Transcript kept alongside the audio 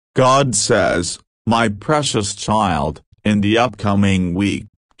God says, "My precious child, in the upcoming week,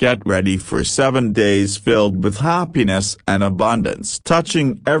 get ready for 7 days filled with happiness and abundance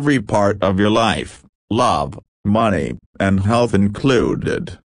touching every part of your life, love, money, and health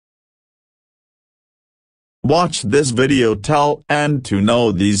included." Watch this video till end to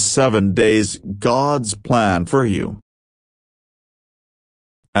know these 7 days God's plan for you.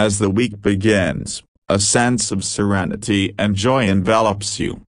 As the week begins, a sense of serenity and joy envelops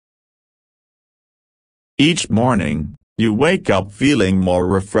you. Each morning, you wake up feeling more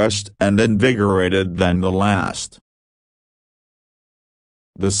refreshed and invigorated than the last.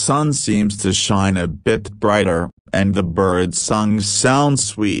 The sun seems to shine a bit brighter, and the birds' songs sound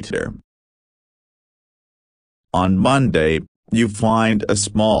sweeter. On Monday, you find a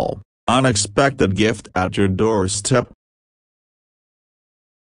small, unexpected gift at your doorstep.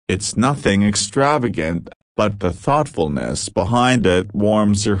 It's nothing extravagant, but the thoughtfulness behind it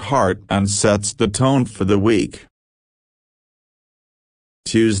warms your heart and sets the tone for the week.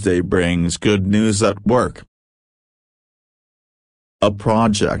 Tuesday brings good news at work. A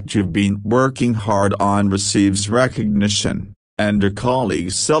project you've been working hard on receives recognition, and your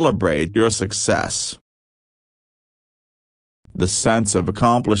colleagues celebrate your success. The sense of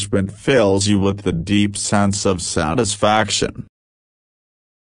accomplishment fills you with a deep sense of satisfaction.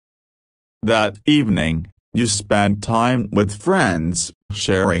 That evening, you spend time with friends,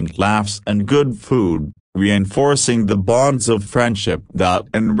 sharing laughs and good food, reinforcing the bonds of friendship that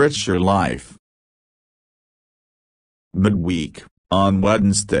enrich your life. Midweek, on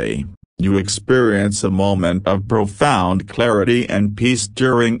Wednesday, you experience a moment of profound clarity and peace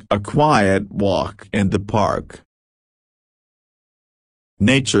during a quiet walk in the park.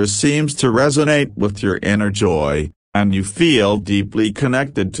 Nature seems to resonate with your inner joy, and you feel deeply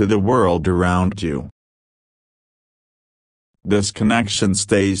connected to the world around you. This connection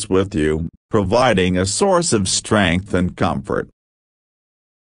stays with you, providing a source of strength and comfort.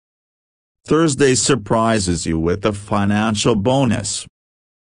 Thursday surprises you with a financial bonus.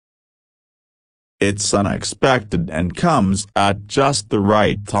 It's unexpected and comes at just the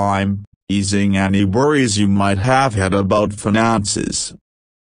right time, easing any worries you might have had about finances.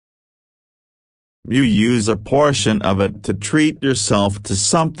 You use a portion of it to treat yourself to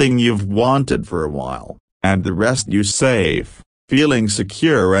something you've wanted for a while, and the rest you save, feeling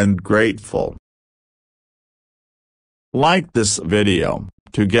secure and grateful. Like this video,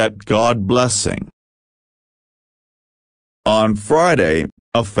 to get God blessing. On Friday,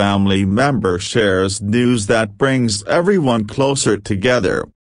 a family member shares news that brings everyone closer together.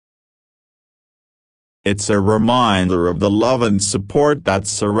 It's a reminder of the love and support that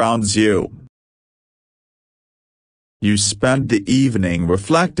surrounds you. You spend the evening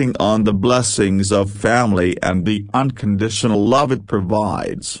reflecting on the blessings of family and the unconditional love it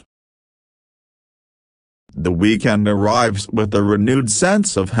provides. The weekend arrives with a renewed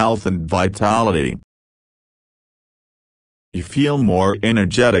sense of health and vitality. You feel more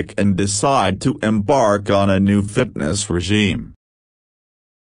energetic and decide to embark on a new fitness regime.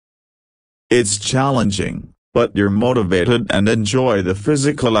 It's challenging, but you're motivated and enjoy the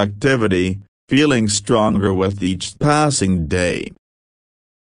physical activity, feeling stronger with each passing day.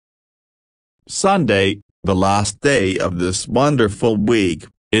 Sunday, the last day of this wonderful week,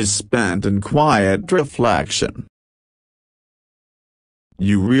 is spent in quiet reflection.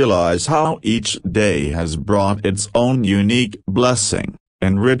 You realize how each day has brought its own unique blessing,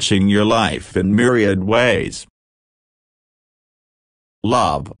 enriching your life in myriad ways.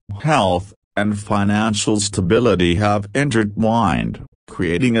 Love, health, and financial stability have intertwined,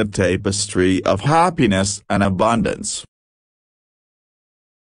 creating a tapestry of happiness and abundance.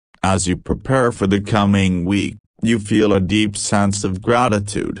 As you prepare for the coming week, you feel a deep sense of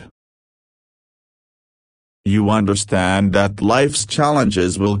gratitude. You understand that life's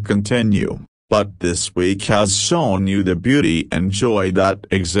challenges will continue, but this week has shown you the beauty and joy that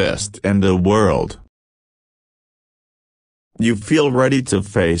exist in the world. You feel ready to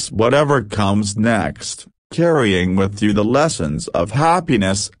face whatever comes next, carrying with you the lessons of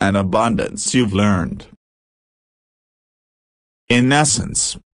happiness and abundance you've learned. In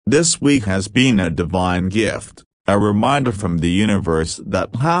essence, this week has been a divine gift, a reminder from the universe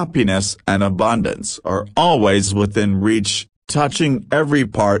that happiness and abundance are always within reach, touching every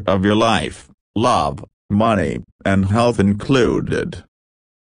part of your life, love, money, and health included.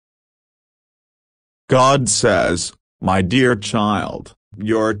 God says, "My dear child,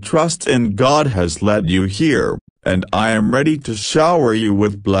 your trust in God has led you here, and I am ready to shower you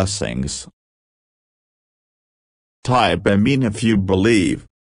with blessings." Type "Amen" if you believe.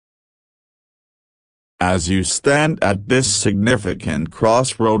 As you stand at this significant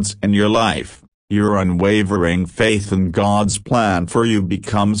crossroads in your life, your unwavering faith in God's plan for you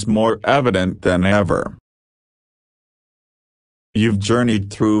becomes more evident than ever. You've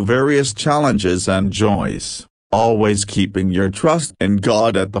journeyed through various challenges and joys, always keeping your trust in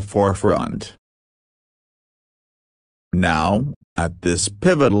God at the forefront. Now, at this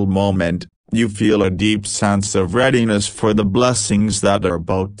pivotal moment, you feel a deep sense of readiness for the blessings that are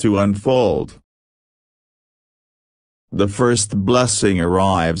about to unfold. The first blessing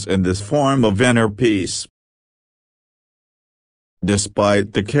arrives in this form of inner peace.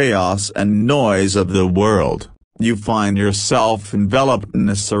 Despite the chaos and noise of the world, you find yourself enveloped in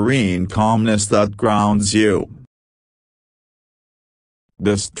a serene calmness that grounds you.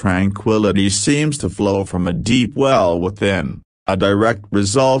 This tranquility seems to flow from a deep well within, a direct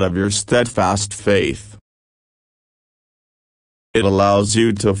result of your steadfast faith. It allows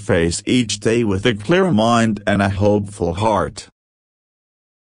you to face each day with a clear mind and a hopeful heart.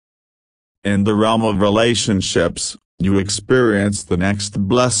 In the realm of relationships, you experience the next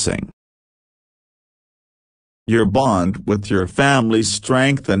blessing. Your bond with your family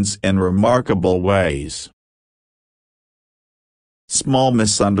strengthens in remarkable ways. Small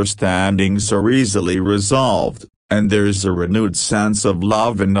misunderstandings are easily resolved, and there's a renewed sense of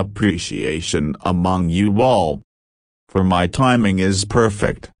love and appreciation among you all. For my timing is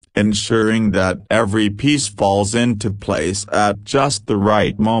perfect, ensuring that every piece falls into place at just the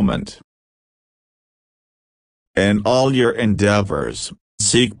right moment. In all your endeavors,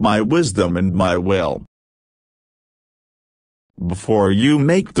 seek my wisdom and my will. Before you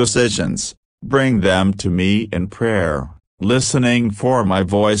make decisions, bring them to me in prayer, listening for my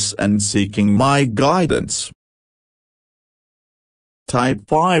voice and seeking my guidance. Type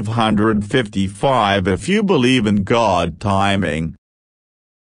 555 if you believe in God timing.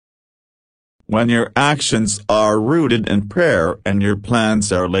 When your actions are rooted in prayer and your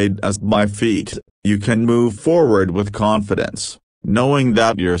plans are laid at my feet, you can move forward with confidence, knowing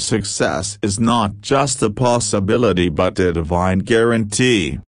that your success is not just a possibility but a divine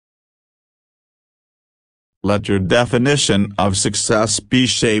guarantee. Let your definition of success be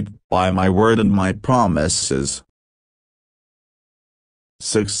shaped by my word and my promises.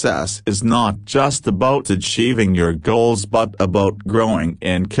 Success is not just about achieving your goals but about growing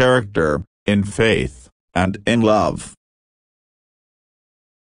in character, in faith, and in love.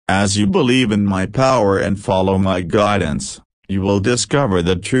 As you believe in my power and follow my guidance, you will discover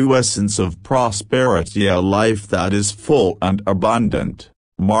the true essence of prosperity, a life that is full and abundant,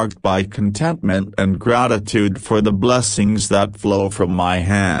 marked by contentment and gratitude for the blessings that flow from my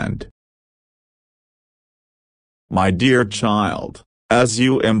hand. My dear child, as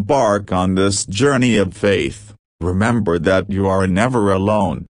you embark on this journey of faith, remember that you are never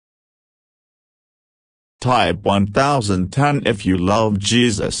alone. Type 1010 if you love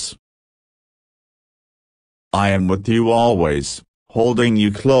Jesus. I am with you always, holding you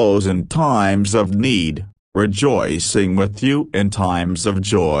close in times of need, rejoicing with you in times of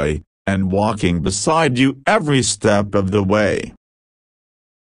joy, and walking beside you every step of the way.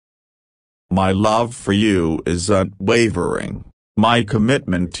 My love for you is unwavering, my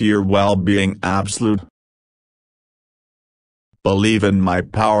commitment to your well-being absolute. Believe in my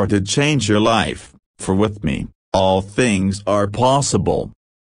power to change your life, for with me, all things are possible.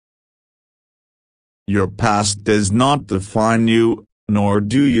 Your past does not define you, nor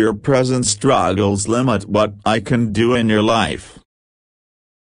do your present struggles limit what I can do in your life.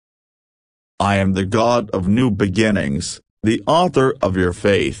 I am the God of new beginnings, the author of your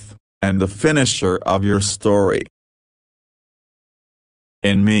faith, and the finisher of your story.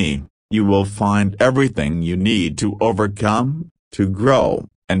 In me, you will find everything you need to overcome, to grow,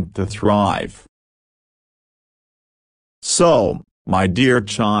 and to thrive. So, my dear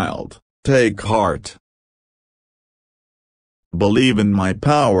child, take heart. Believe in my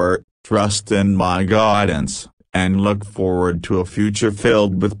power, trust in my guidance, and look forward to a future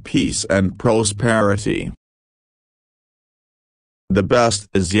filled with peace and prosperity. The best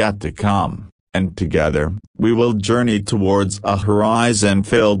is yet to come, and together, we will journey towards a horizon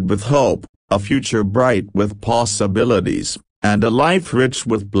filled with hope, a future bright with possibilities, and a life rich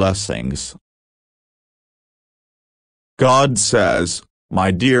with blessings. God says,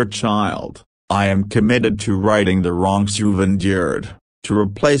 my dear child, I am committed to righting the wrongs you've endured, to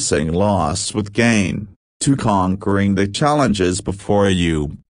replacing loss with gain, to conquering the challenges before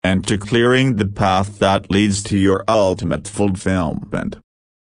you, and to clearing the path that leads to your ultimate fulfillment.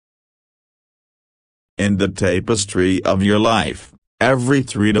 In the tapestry of your life, every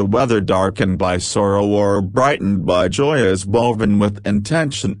thread, whether darkened by sorrow or brightened by joy, is woven with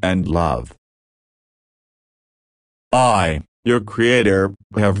intention and love. I, your Creator,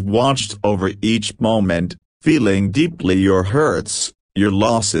 have watched over each moment, feeling deeply your hurts, your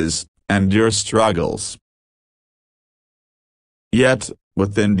losses, and your struggles. Yet,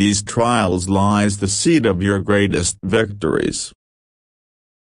 within these trials lies the seed of your greatest victories.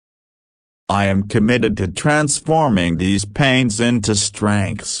 I am committed to transforming these pains into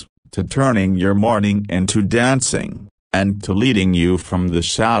strengths, to turning your mourning into dancing, and to leading you from the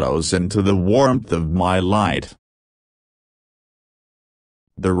shadows into the warmth of my light.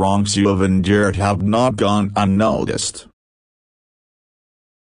 The wrongs you have endured have not gone unnoticed.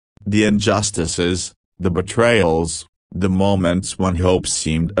 The injustices, the betrayals, the moments when hope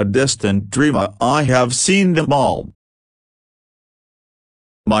seemed a distant dream, I have seen them all.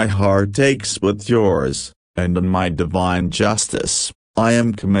 My heart aches with yours, and in my divine justice, I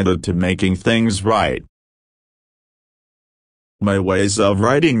am committed to making things right. My ways of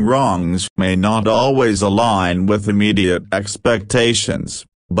righting wrongs may not always align with immediate expectations,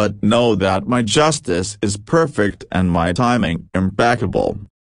 but know that my justice is perfect and my timing impeccable.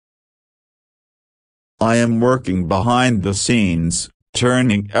 I am working behind the scenes,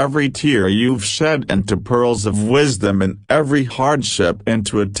 turning every tear you've shed into pearls of wisdom and every hardship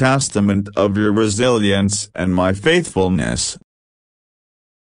into a testament of your resilience and my faithfulness.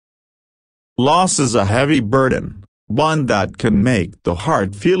 Loss is a heavy burden, one that can make the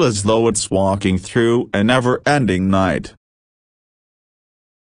heart feel as though it's walking through a never-ending night.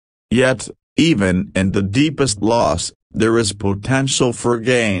 Yet, even in the deepest loss, there is potential for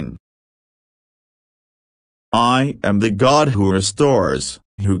gain. I am the God who restores,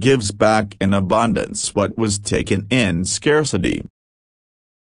 who gives back in abundance what was taken in scarcity.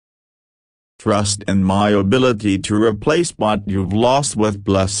 Trust in my ability to replace what you've lost with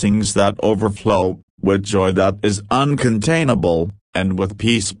blessings that overflow, with joy that is uncontainable, and with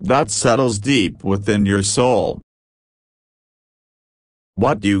peace that settles deep within your soul.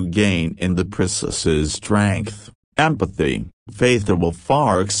 What you gain in the process is strength, empathy, faith that will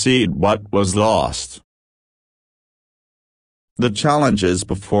far exceed what was lost. The challenges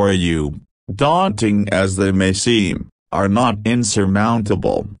before you, daunting as they may seem, are not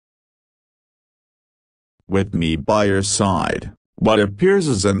insurmountable. With me by your side, what appears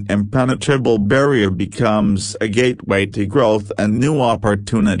as an impenetrable barrier becomes a gateway to growth and new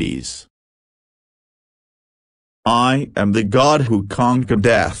opportunities. I am the God who conquered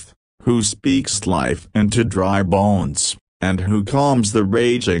death, who speaks life into dry bones, and who calms the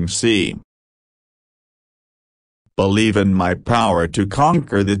raging sea. Believe in my power to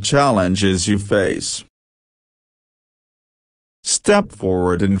conquer the challenges you face. Step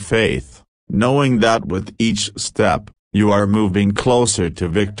forward in faith, knowing that with each step, you are moving closer to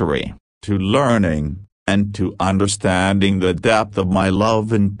victory, to learning, and to understanding the depth of my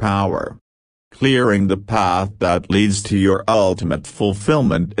love and power. Clearing the path that leads to your ultimate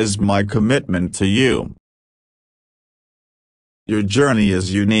fulfillment is my commitment to you. Your journey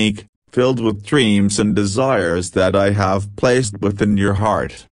is unique, filled with dreams and desires that I have placed within your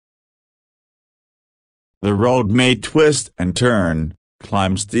heart. The road may twist and turn,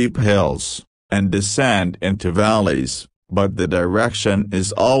 climb steep hills, and descend into valleys, but the direction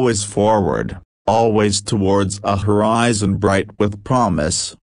is always forward, always towards a horizon bright with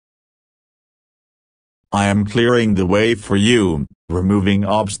promise. I am clearing the way for you, removing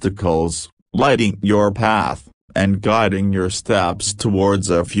obstacles, lighting your path, and guiding your steps towards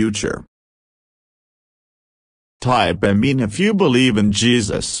a future. Type Amen if you believe in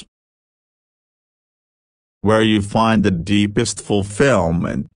Jesus. Where you find the deepest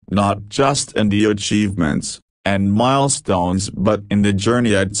fulfillment, not just in the achievements and milestones but in the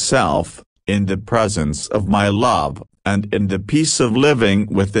journey itself, in the presence of my love, and in the peace of living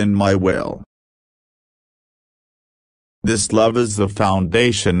within my will. This love is the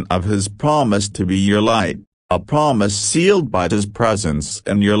foundation of His promise to be your light, a promise sealed by His presence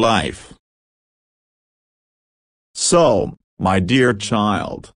in your life. So, my dear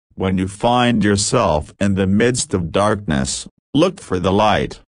child, when you find yourself in the midst of darkness, look for the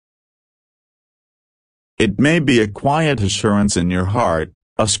light. It may be a quiet assurance in your heart,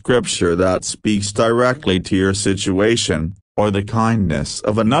 a scripture that speaks directly to your situation, or the kindness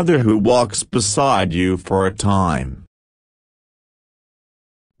of another who walks beside you for a time.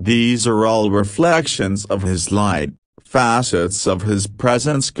 These are all reflections of His light, facets of His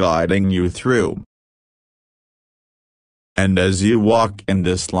presence guiding you through. And as you walk in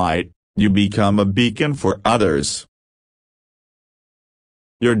this light, you become a beacon for others.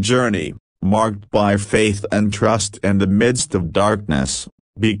 Your journey, marked by faith and trust in the midst of darkness,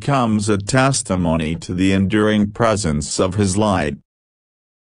 becomes a testimony to the enduring presence of His light.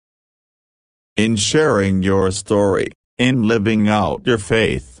 In sharing your story, in living out your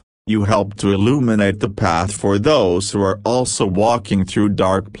faith, you help to illuminate the path for those who are also walking through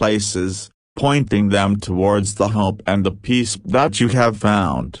dark places, pointing them towards the hope and the peace that you have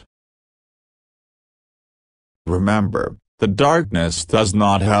found. Remember, the darkness does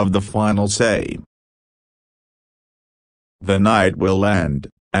not have the final say. The night will end,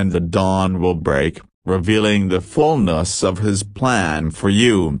 and the dawn will break, revealing the fullness of His plan for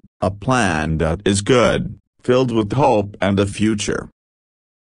you, a plan that is good, filled with hope and a future.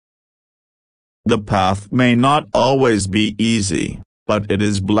 The path may not always be easy, but it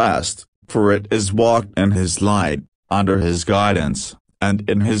is blessed, for it is walked in His light, under His guidance, and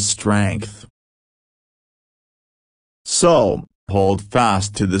in His strength. So, hold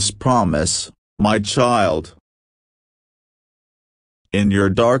fast to this promise, my child. In your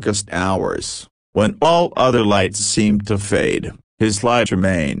darkest hours, when all other lights seem to fade, His light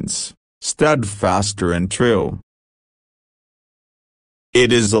remains, steadfast and true.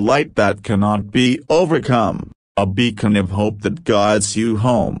 It is a light that cannot be overcome, a beacon of hope that guides you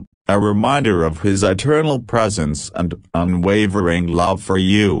home, a reminder of His eternal presence and unwavering love for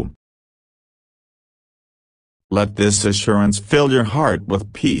you. Let this assurance fill your heart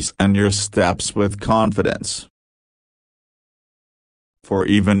with peace and your steps with confidence. For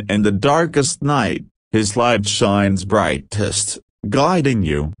even in the darkest night, His light shines brightest, guiding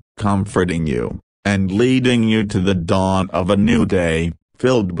you, comforting you, and leading you to the dawn of a new day,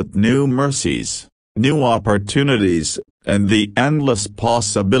 filled with new mercies, new opportunities, and the endless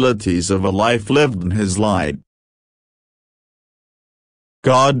possibilities of a life lived in His light.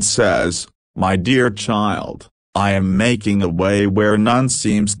 God says, "My dear child, I am making a way where none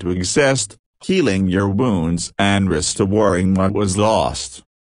seems to exist, healing your wounds and restoring what was lost."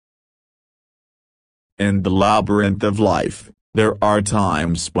 In the labyrinth of life, there are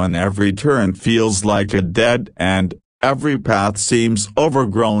times when every turn feels like a dead end, every path seems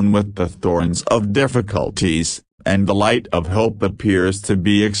overgrown with the thorns of difficulties, and the light of hope appears to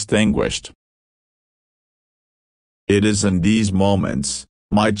be extinguished. It is in these moments,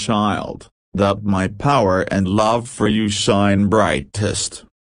 my child, that my power and love for you shine brightest.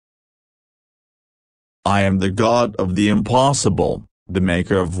 I am the God of the impossible, the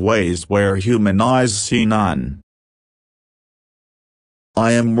maker of ways where human eyes see none.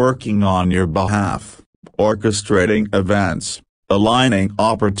 I am working on your behalf, orchestrating events, aligning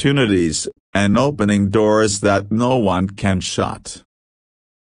opportunities, and opening doors that no one can shut.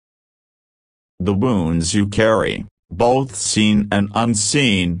 The wounds you carry, both seen and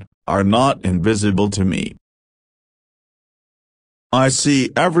unseen, are not invisible to me. I see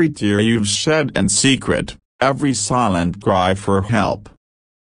every tear you've shed in secret, every silent cry for help.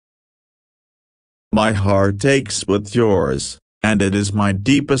 My heart aches with yours, and it is my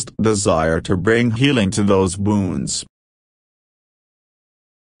deepest desire to bring healing to those wounds.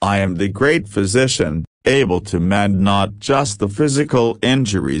 I am the great physician, able to mend not just the physical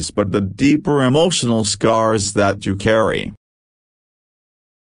injuries but the deeper emotional scars that you carry.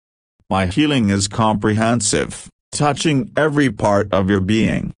 My healing is comprehensive, touching every part of your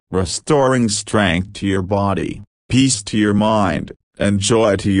being, restoring strength to your body, peace to your mind, and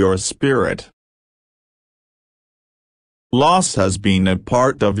joy to your spirit. Loss has been a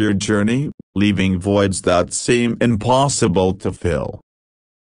part of your journey, leaving voids that seem impossible to fill.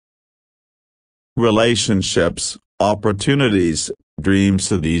 Relationships, opportunities, dreams,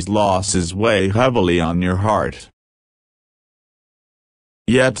 these losses weigh heavily on your heart.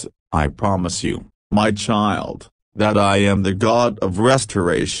 Yet, I promise you, my child, that I am the God of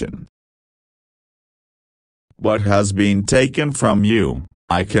restoration. What has been taken from you,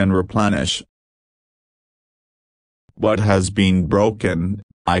 I can replenish. What has been broken,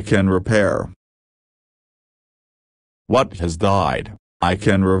 I can repair. What has died, I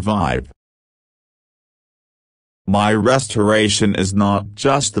can revive. My restoration is not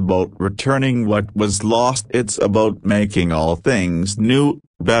just about returning what was lost, it's about making all things new,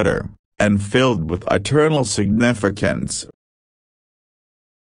 better, and filled with eternal significance.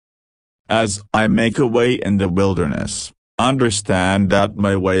 As I make a way in the wilderness, understand that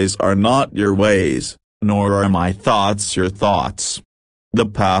my ways are not your ways, nor are my thoughts your thoughts. The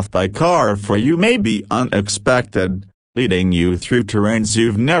path I carve for you may be unexpected, leading you through terrains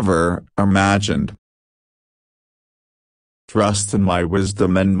you've never imagined. Trust in my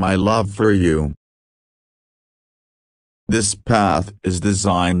wisdom and my love for you. This path is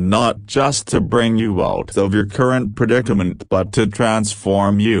designed not just to bring you out of your current predicament but to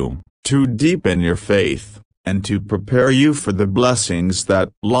transform you, to deepen your faith, and to prepare you for the blessings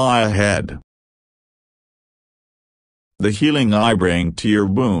that lie ahead. the healing I bring to your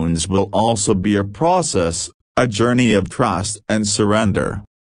wounds will also be a process, a journey of trust and surrender.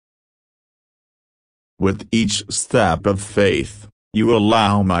 With each step of faith, you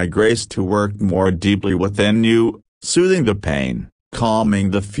allow my grace to work more deeply within you, soothing the pain, calming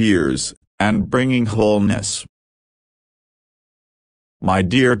the fears, and bringing wholeness. My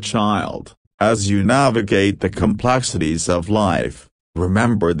dear child, as you navigate the complexities of life,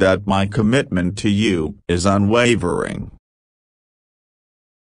 remember that my commitment to you is unwavering.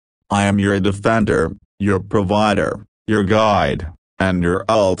 I am your defender, your provider, your guide, and your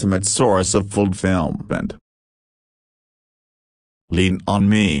ultimate source of fulfillment. Lean on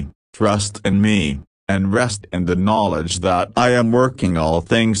me, trust in me, and rest in the knowledge that I am working all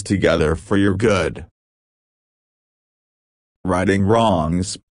things together for your good. Righting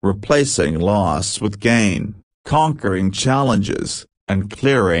wrongs, replacing loss with gain, conquering challenges, and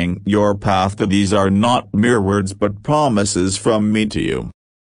clearing your path. These are not mere words but promises from me to you.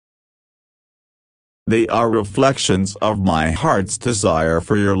 They are reflections of my heart's desire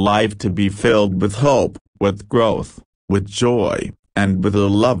for your life to be filled with hope, with growth, with joy, and with a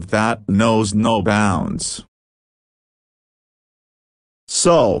love that knows no bounds.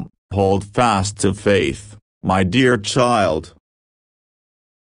 So, hold fast to faith, my dear child.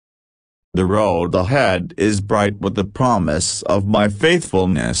 The road ahead is bright with the promise of my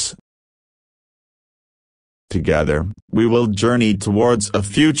faithfulness. Together, we will journey towards a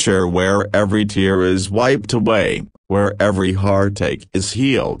future where every tear is wiped away, where every heartache is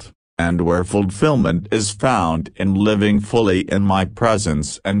healed, and where fulfillment is found in living fully in my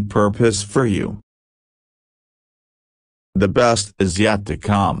presence and purpose for you. The best is yet to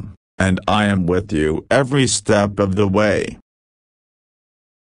come, and I am with you every step of the way.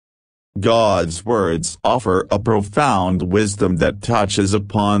 God's words offer a profound wisdom that touches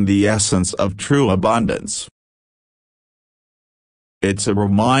upon the essence of true abundance. It's a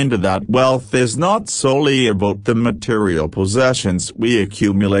reminder that wealth is not solely about the material possessions we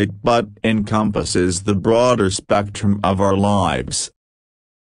accumulate but encompasses the broader spectrum of our lives.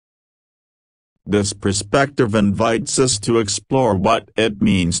 This perspective invites us to explore what it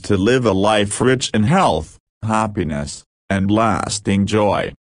means to live a life rich in health, happiness, and lasting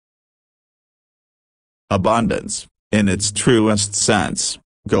joy. Abundance, in its truest sense,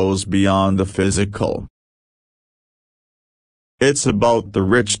 goes beyond the physical. It's about the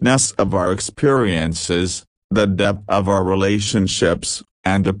richness of our experiences, the depth of our relationships,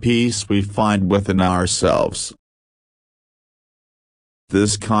 and the peace we find within ourselves.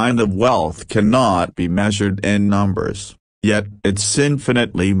 This kind of wealth cannot be measured in numbers, yet it's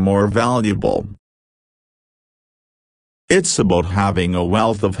infinitely more valuable. It's about having a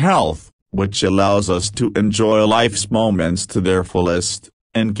wealth of health, which allows us to enjoy life's moments to their fullest,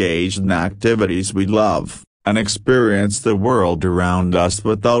 engage in activities we love, and experience the world around us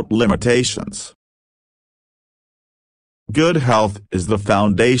without limitations. Good health is the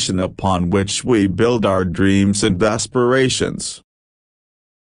foundation upon which we build our dreams and aspirations.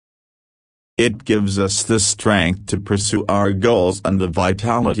 It gives us the strength to pursue our goals and the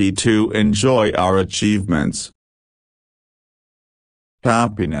vitality to enjoy our achievements.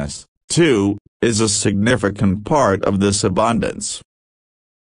 Happiness, too, is a significant part of this abundance.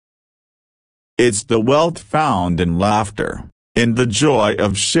 It's the wealth found in laughter, in the joy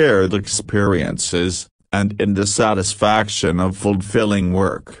of shared experiences, and in the satisfaction of fulfilling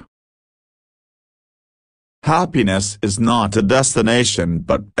work. Happiness is not a destination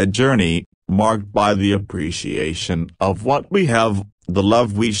but a journey, marked by the appreciation of what we have, the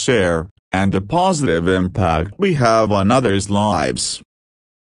love we share, and the positive impact we have on others' lives.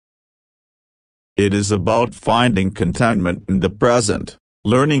 It is about finding contentment in the present,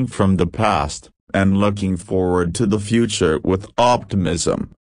 learning from the past, and looking forward to the future with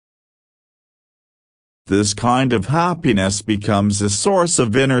optimism. This kind of happiness becomes a source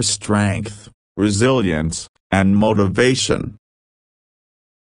of inner strength, resilience, and motivation.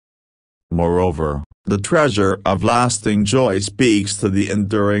 Moreover, the treasure of lasting joy speaks to the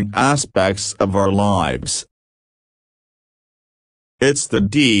enduring aspects of our lives. It's the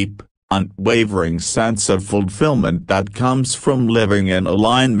deep, unwavering sense of fulfillment that comes from living in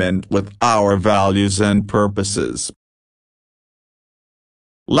alignment with our values and purposes.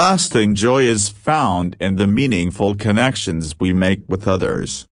 Lasting joy is found in the meaningful connections we make with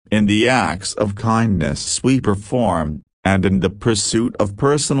others, in the acts of kindness we perform, and in the pursuit of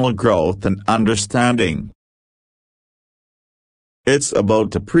personal growth and understanding. It's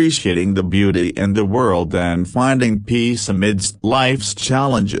about appreciating the beauty in the world and finding peace amidst life's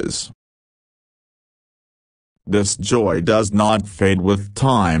challenges. This joy does not fade with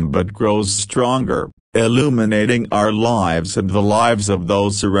time but grows stronger, illuminating our lives and the lives of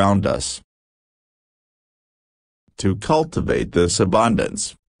those around us. To cultivate this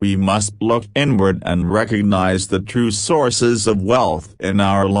abundance, we must look inward and recognize the true sources of wealth in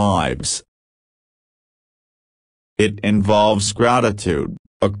our lives. It involves gratitude,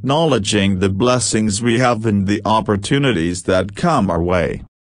 acknowledging the blessings we have and the opportunities that come our way.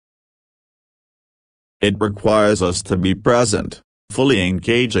 It requires us to be present, fully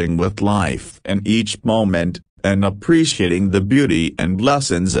engaging with life in each moment, and appreciating the beauty and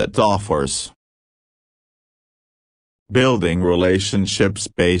lessons it offers. Building relationships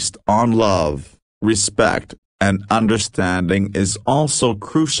based on love, respect, and understanding is also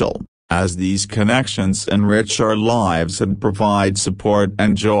crucial, as these connections enrich our lives and provide support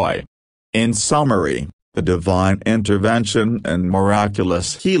and joy. In summary, the divine intervention and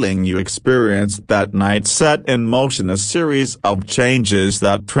miraculous healing you experienced that night set in motion a series of changes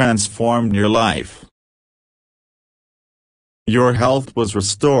that transformed your life. Your health was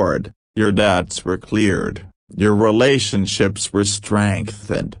restored, your debts were cleared, your relationships were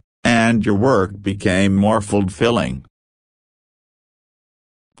strengthened, and your work became more fulfilling.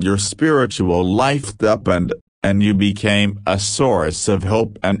 Your spiritual life deepened, and you became a source of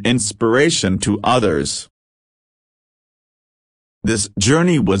hope and inspiration to others. This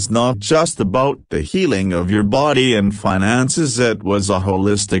journey was not just about the healing of your body and finances, it was a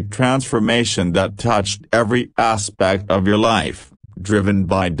holistic transformation that touched every aspect of your life, driven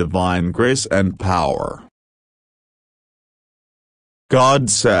by divine grace and power. God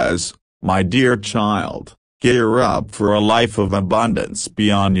says, "My dear child, gear up for a life of abundance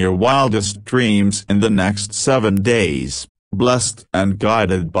beyond your wildest dreams in the next 7 days, blessed and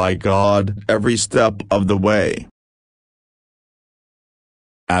guided by God every step of the way."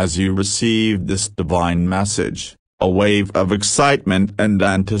 As you receive this divine message, a wave of excitement and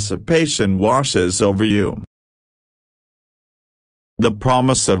anticipation washes over you. The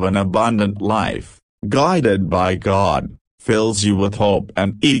promise of an abundant life, guided by God, fills you with hope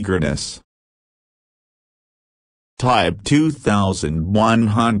and eagerness. Type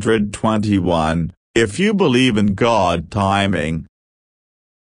 2121, if you believe in God timing.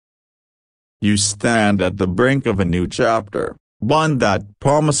 You stand at the brink of a new chapter, one that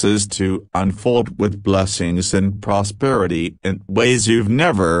promises to unfold with blessings and prosperity in ways you've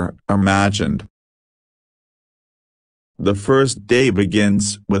never imagined. The first day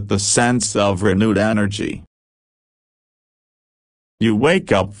begins with the sense of renewed energy. You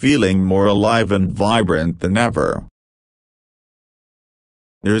wake up feeling more alive and vibrant than ever.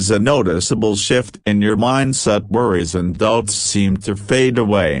 There's a noticeable shift in your mindset. Worries and doubts seem to fade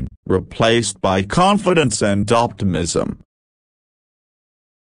away, replaced by confidence and optimism.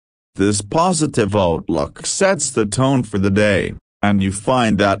 This positive outlook sets the tone for the day, and you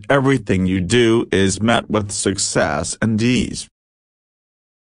find that everything you do is met with success and ease.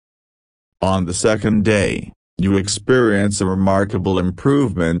 On the second day, you experience a remarkable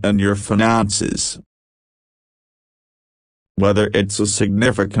improvement in your finances. Whether it's a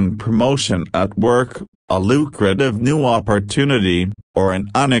significant promotion at work, a lucrative new opportunity, or an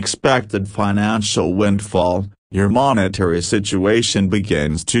unexpected financial windfall, your monetary situation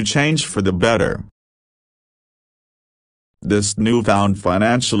begins to change for the better. This newfound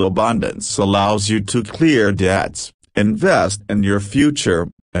financial abundance allows you to clear debts, invest in your future,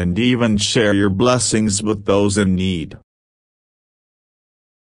 and even share your blessings with those in need.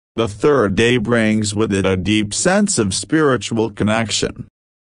 The third day brings with it a deep sense of spiritual connection.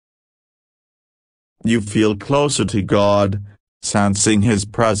 You feel closer to God, sensing His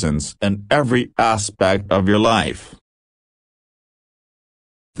presence in every aspect of your life.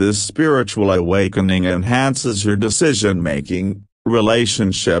 This spiritual awakening enhances your decision-making,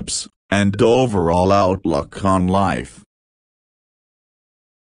 relationships, and overall outlook on life.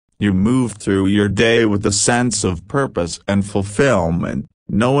 You move through your day with a sense of purpose and fulfillment,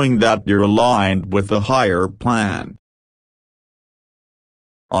 knowing that you're aligned with a higher plan.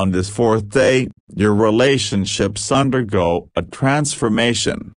 On this fourth day, your relationships undergo a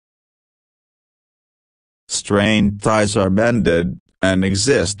transformation. Strained ties are mended, and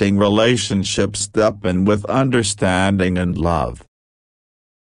existing relationships deepen with understanding and love.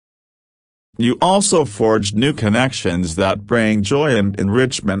 You also forge new connections that bring joy and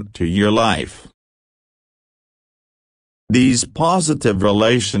enrichment to your life. These positive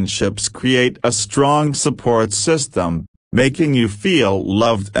relationships create a strong support system, making you feel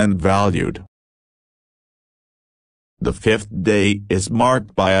loved and valued. The fifth day is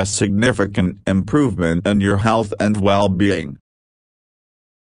marked by a significant improvement in your health and well-being.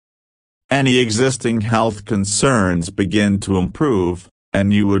 Any existing health concerns begin to improve,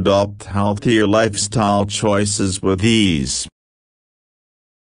 and you adopt healthier lifestyle choices with ease.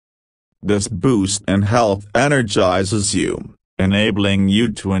 This boost in health energizes you, enabling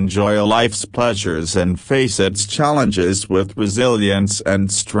you to enjoy life's pleasures and face its challenges with resilience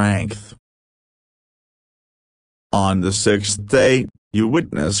and strength. On the sixth day, you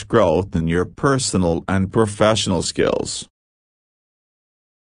witness growth in your personal and professional skills.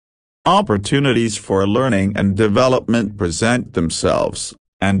 Opportunities for learning and development present themselves,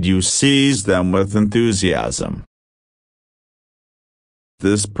 and you seize them with enthusiasm.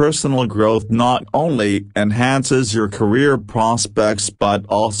 This personal growth not only enhances your career prospects but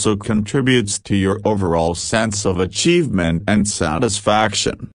also contributes to your overall sense of achievement and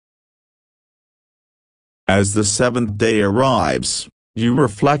satisfaction. As the seventh day arrives, you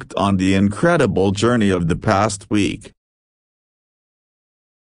reflect on the incredible journey of the past week.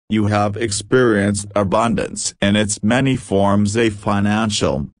 You have experienced abundance in its many forms: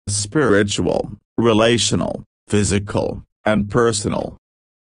 financial, spiritual, relational, physical, and personal.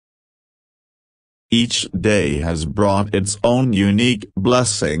 Each day has brought its own unique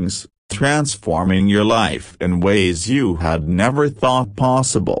blessings, transforming your life in ways you had never thought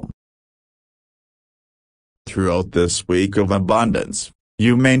possible. Throughout this week of abundance,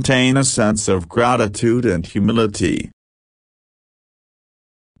 you maintain a sense of gratitude and humility.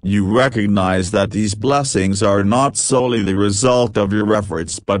 You recognize that these blessings are not solely the result of your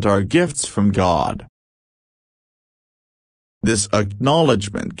efforts but are gifts from God. This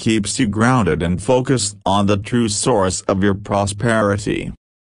acknowledgement keeps you grounded and focused on the true source of your prosperity.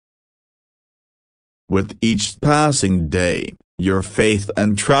 With each passing day, your faith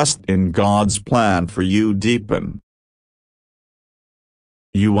and trust in God's plan for you deepen.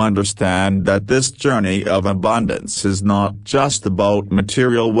 You understand that this journey of abundance is not just about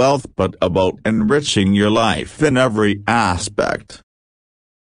material wealth but about enriching your life in every aspect.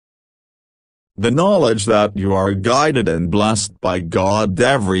 The knowledge that you are guided and blessed by God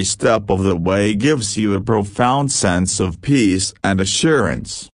every step of the way gives you a profound sense of peace and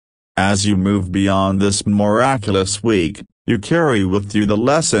assurance. As you move beyond this miraculous week, you carry with you the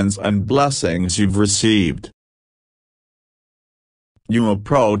lessons and blessings you've received. You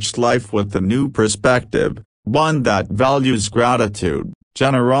approach life with a new perspective, one that values gratitude,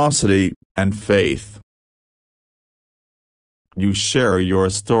 generosity, and faith. You share your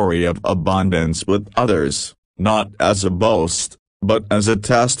story of abundance with others, not as a boast, but as a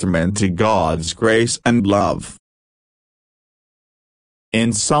testament to God's grace and love.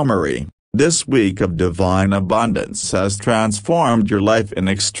 In summary, this week of divine abundance has transformed your life in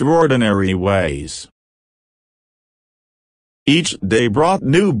extraordinary ways. Each day brought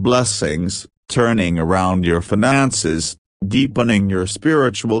new blessings, turning around your finances, deepening your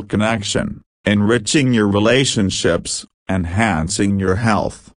spiritual connection, enriching your relationships, enhancing your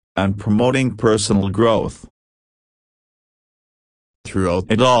health, and promoting personal growth. Throughout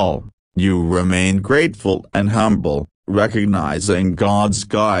it all, you remain grateful and humble, recognizing God's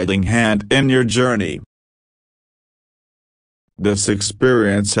guiding hand in your journey. This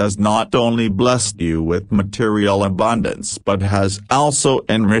experience has not only blessed you with material abundance but has also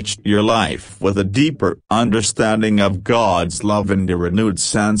enriched your life with a deeper understanding of God's love and a renewed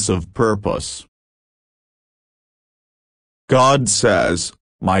sense of purpose. God says,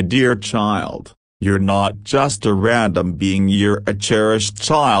 "My dear child, you're not just a random being, you're a cherished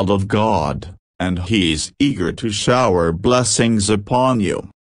child of God, and He's eager to shower blessings upon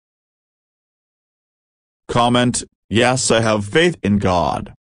you." Comment: Yes, I have faith in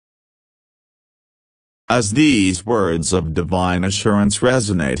God. As these words of divine assurance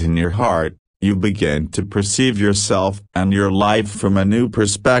resonate in your heart, you begin to perceive yourself and your life from a new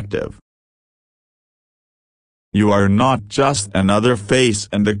perspective. You are not just another face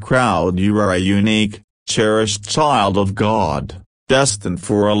in the crowd, you are a unique, cherished child of God, destined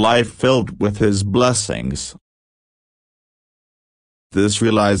for a life filled with His blessings. This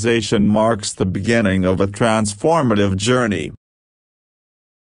realization marks the beginning of a transformative journey.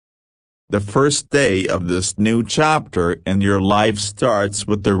 The first day of this new chapter in your life starts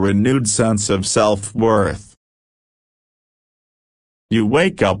with a renewed sense of self-worth. You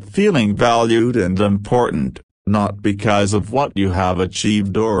wake up feeling valued and important, not because of what you have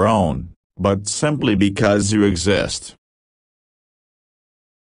achieved or own, but simply because you exist.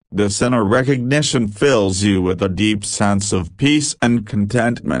 This inner recognition fills you with a deep sense of peace and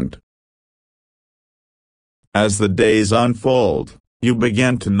contentment. As the days unfold, you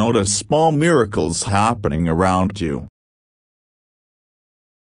begin to notice small miracles happening around you.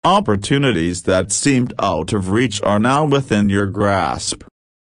 Opportunities that seemed out of reach are now within your grasp.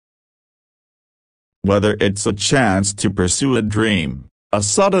 Whether it's a chance to pursue a dream, a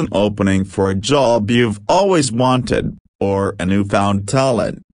sudden opening for a job you've always wanted, or a newfound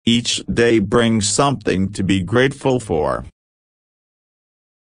talent, each day brings something to be grateful for.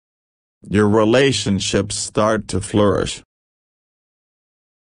 Your relationships start to flourish.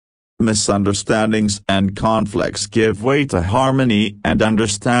 Misunderstandings and conflicts give way to harmony and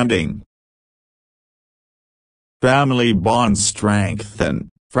understanding. Family bonds strengthen,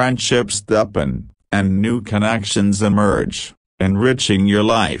 friendships deepen, and new connections emerge, enriching your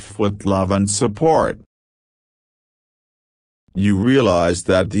life with love and support. You realize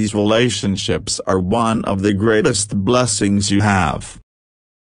that these relationships are one of the greatest blessings you have.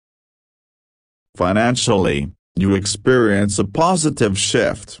 Financially, you experience a positive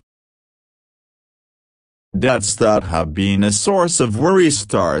shift. Debts that have been a source of worry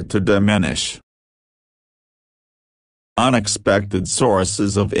start to diminish. Unexpected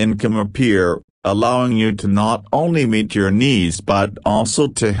sources of income appear, allowing you to not only meet your needs but also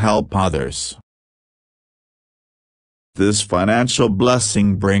to help others. This financial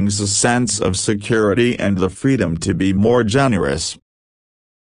blessing brings a sense of security and the freedom to be more generous.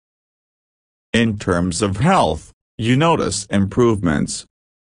 In terms of health, you notice improvements.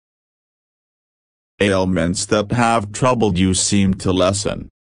 Ailments that have troubled you seem to lessen.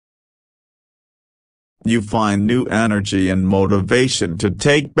 You find new energy and motivation to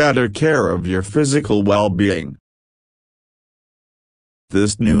take better care of your physical well-being.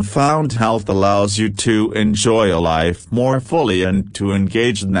 This newfound health allows you to enjoy a life more fully and to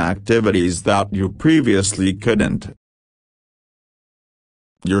engage in activities that you previously couldn't.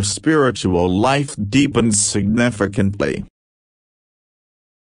 Your spiritual life deepens significantly.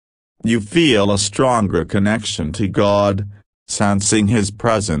 You feel a stronger connection to God, sensing His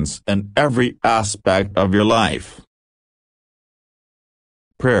presence in every aspect of your life.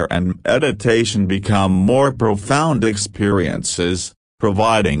 Prayer and meditation become more profound experiences,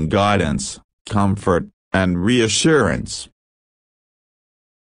 providing guidance, comfort, and reassurance.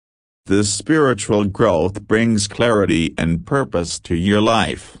 This spiritual growth brings clarity and purpose to your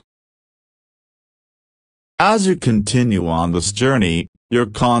life. As you continue on this journey, your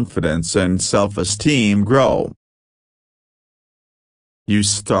confidence and self-esteem grow. You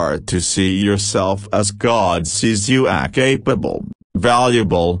start to see yourself as God sees you, as capable,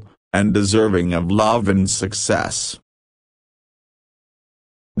 valuable, and deserving of love and success.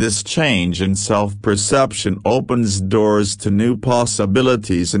 This change in self-perception opens doors to new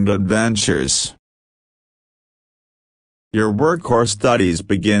possibilities and adventures. Your work or studies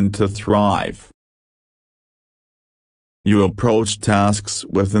begin to thrive. You approach tasks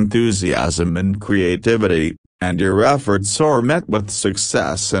with enthusiasm and creativity, and your efforts are met with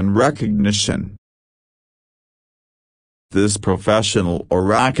success and recognition. This professional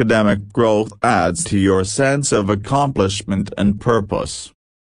or academic growth adds to your sense of accomplishment and purpose.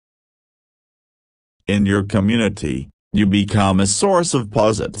 In your community, you become a source of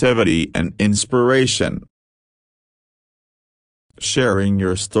positivity and inspiration. Sharing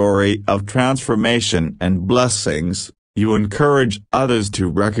your story of transformation and blessings, you encourage others to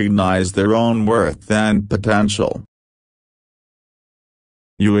recognize their own worth and potential.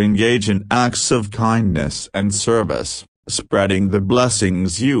 You engage in acts of kindness and service, spreading the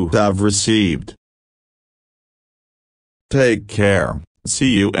blessings you have received. Take care.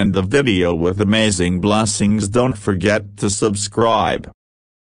 See you in the video with amazing blessings. Don't forget to subscribe.